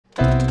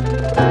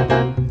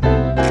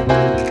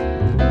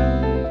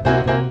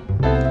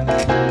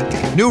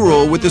New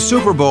rule: with the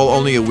Super Bowl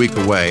only a week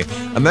away,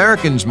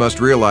 Americans must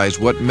realize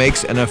what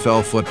makes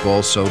NFL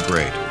football so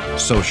great: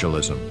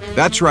 socialism.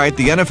 That's right,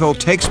 the NFL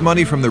takes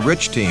money from the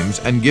rich teams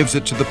and gives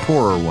it to the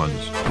poorer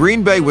ones.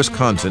 Green Bay,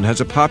 Wisconsin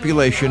has a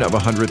population of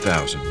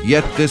 100,000.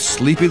 Yet this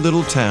sleepy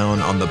little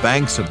town on the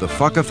banks of the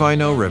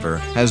Fuck-if-I-Know River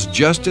has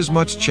just as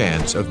much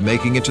chance of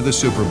making it to the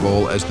Super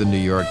Bowl as the New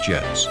York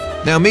Jets.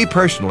 Now, me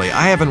personally,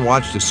 I haven't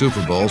watched a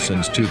Super Bowl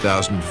since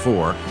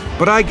 2004,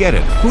 but I get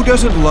it. Who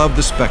doesn't love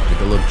the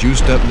spectacle of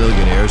juiced-up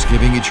millionaires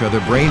giving each other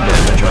brain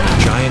damage on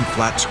a giant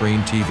flat-screen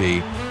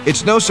TV?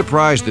 It's no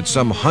surprise that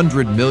some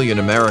 100 million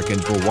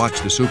Americans will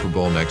watch the Super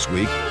Bowl next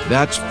week.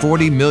 That's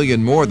 40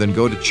 million more than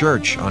go to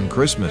church on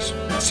Christmas.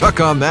 Suck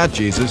on that,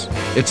 Jesus.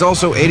 It's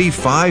also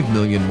 85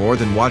 million more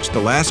than watched the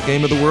last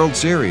game of the World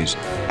Series.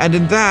 And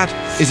in that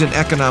is an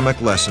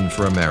economic lesson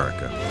for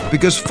America.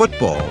 Because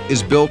football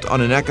is built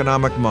on an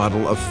economic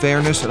model of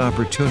fairness and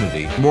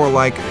opportunity, more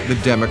like the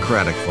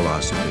democratic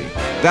philosophy.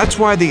 That's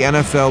why the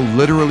NFL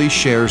literally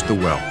shares the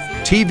wealth.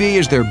 TV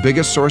is their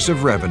biggest source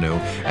of revenue,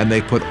 and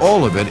they put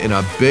all of it in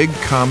a big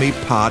commie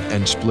pot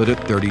and split it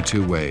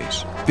 32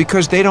 ways.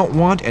 Because they don't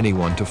want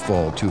anyone to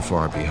fall too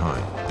far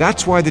behind.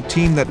 That's why the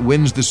team that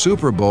wins the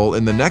Super Bowl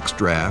in the next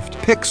draft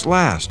picks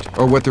last,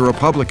 or what the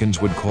Republicans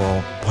would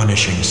call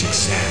punishing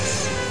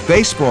success.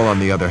 Baseball, on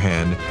the other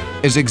hand,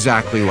 is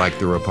exactly like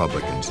the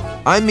Republicans.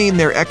 I mean,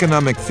 their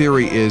economic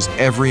theory is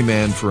every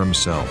man for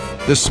himself.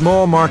 The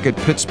small market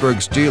Pittsburgh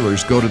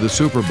Steelers go to the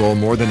Super Bowl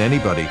more than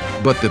anybody,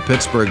 but the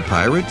Pittsburgh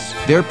Pirates?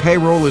 Their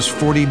payroll is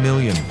 40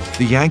 million.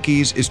 The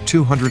Yankees is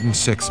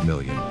 206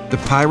 million.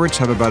 The Pirates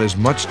have about as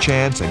much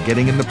chance at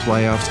getting in the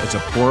playoffs as a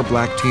poor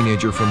black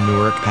teenager from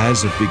Newark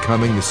has of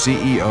becoming the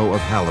CEO of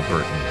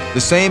Halliburton.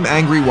 The same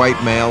angry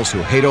white males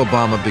who hate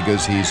Obama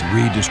because he's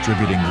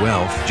redistributing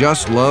wealth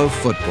just love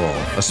football,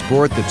 a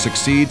sport that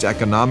succeeds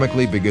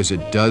economically because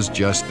it does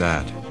just that.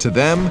 To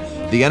them,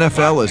 the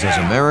NFL is as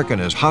American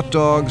as hot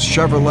dogs,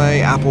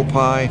 Chevrolet, apple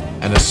pie,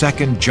 and a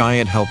second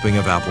giant helping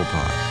of apple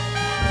pie.